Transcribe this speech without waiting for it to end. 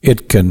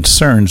It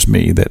concerns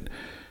me that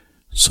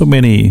so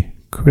many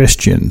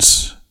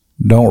Christians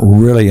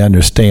don't really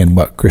understand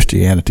what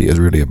Christianity is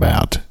really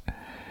about.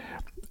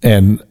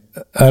 And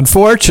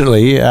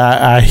unfortunately,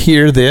 I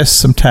hear this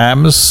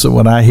sometimes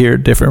when I hear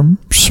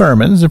different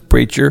sermons and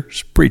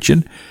preachers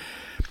preaching.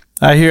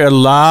 I hear a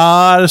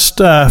lot of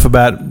stuff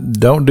about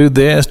don't do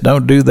this,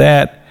 don't do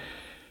that.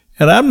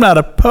 And I'm not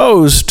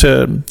opposed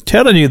to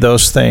telling you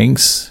those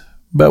things.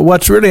 But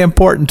what's really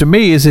important to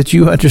me is that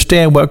you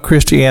understand what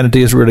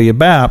Christianity is really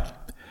about.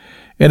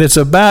 And it's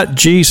about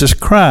Jesus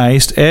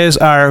Christ as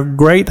our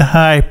great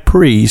high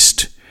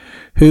priest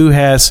who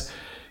has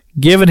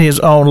given his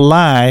own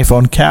life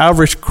on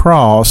Calvary's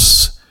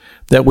cross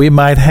that we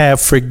might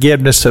have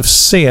forgiveness of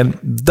sin,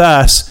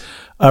 thus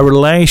a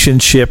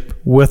relationship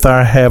with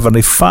our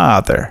Heavenly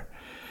Father.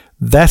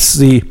 That's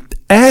the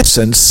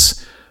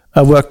essence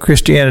of what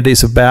Christianity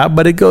is about,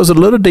 but it goes a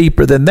little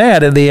deeper than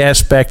that in the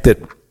aspect that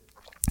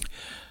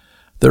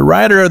the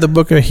writer of the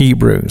book of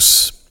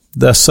Hebrews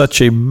does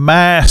such a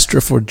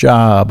masterful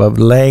job of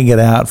laying it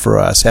out for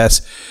us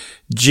as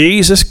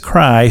Jesus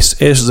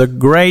Christ is the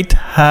great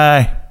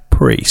high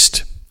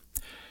priest.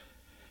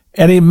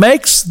 And he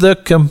makes the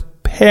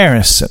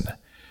comparison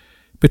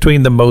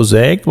between the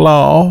Mosaic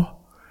law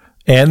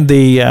and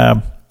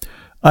the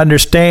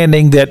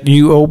understanding that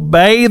you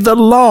obey the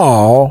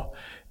law,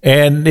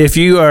 and if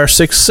you are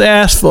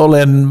successful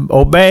in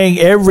obeying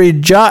every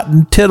jot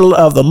and tittle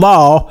of the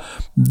law,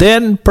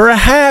 then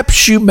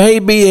perhaps you may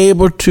be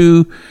able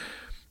to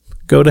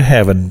go to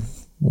heaven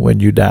when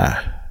you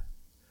die.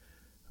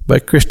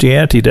 But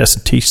Christianity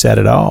doesn't teach that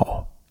at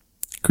all.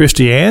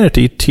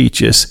 Christianity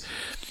teaches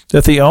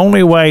that the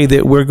only way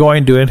that we're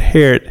going to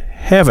inherit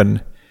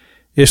heaven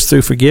is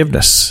through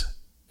forgiveness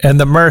and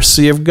the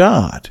mercy of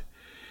God.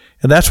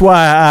 And that's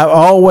why I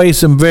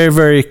always am very,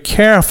 very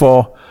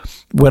careful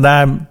when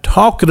I'm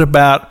talking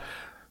about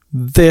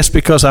this,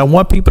 because I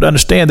want people to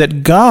understand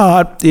that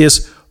God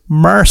is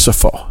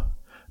merciful.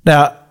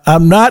 Now,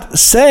 I'm not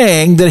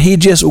saying that he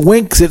just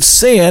winks at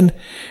sin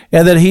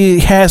and that he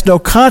has no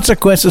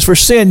consequences for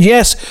sin.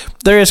 Yes,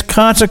 there is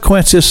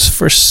consequences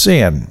for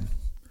sin.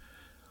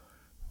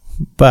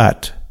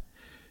 But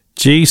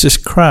Jesus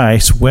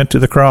Christ went to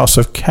the cross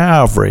of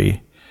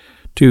Calvary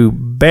to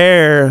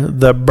bear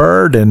the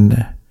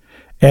burden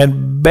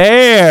and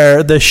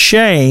bear the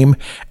shame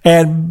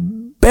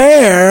and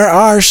bear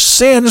our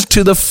sins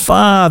to the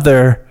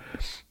Father,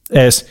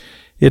 as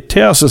it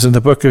tells us in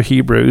the book of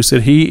Hebrews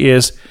that he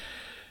is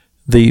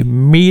the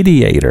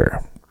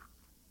mediator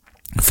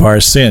for our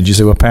sins. You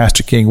say, well,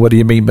 Pastor King, what do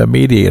you mean by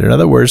mediator? In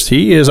other words,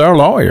 he is our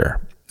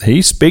lawyer.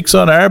 He speaks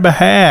on our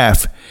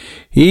behalf.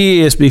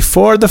 He is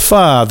before the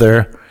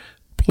Father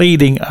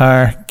pleading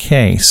our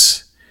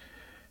case.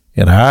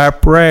 And our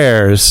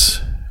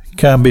prayers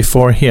come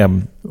before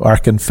him, our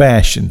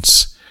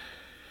confessions.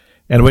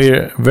 And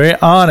we're very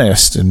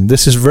honest, and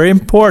this is very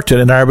important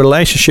in our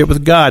relationship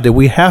with God, that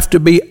we have to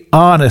be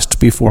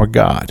honest before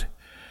God.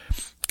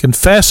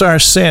 Confess our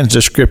sins,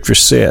 the Scripture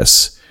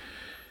says.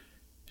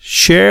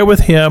 Share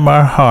with him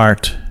our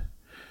heart.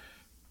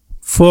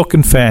 Full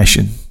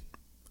confession.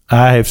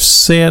 I have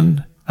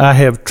sinned. I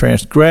have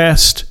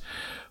transgressed.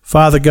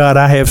 Father God,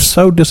 I have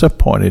so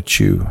disappointed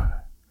you.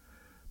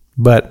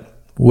 But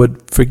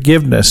would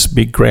forgiveness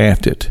be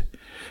granted?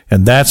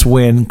 And that's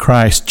when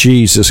Christ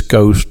Jesus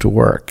goes to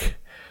work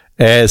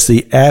as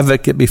the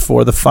advocate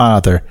before the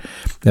Father.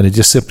 And it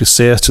just simply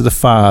says to the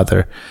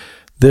Father,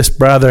 this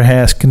brother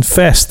has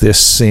confessed this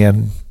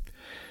sin.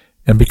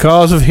 And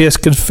because of his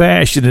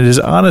confession and his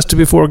honesty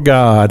before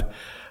God,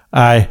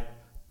 I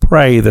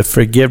pray that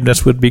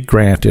forgiveness would be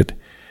granted.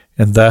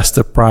 And thus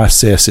the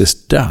process is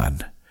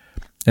done.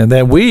 And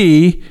then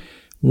we,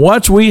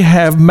 once we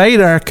have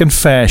made our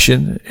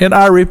confession and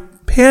our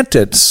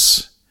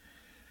repentance,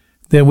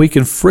 then we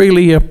can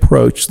freely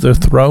approach the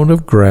throne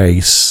of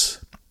grace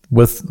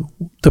with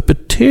the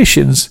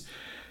petitions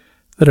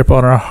that are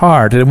upon our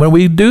heart. And when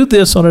we do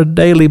this on a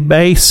daily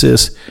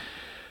basis,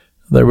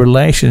 the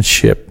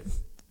relationship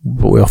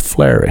will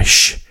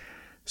flourish.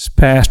 It's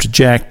Pastor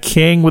Jack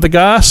King with the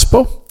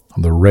gospel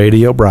on the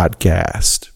radio broadcast.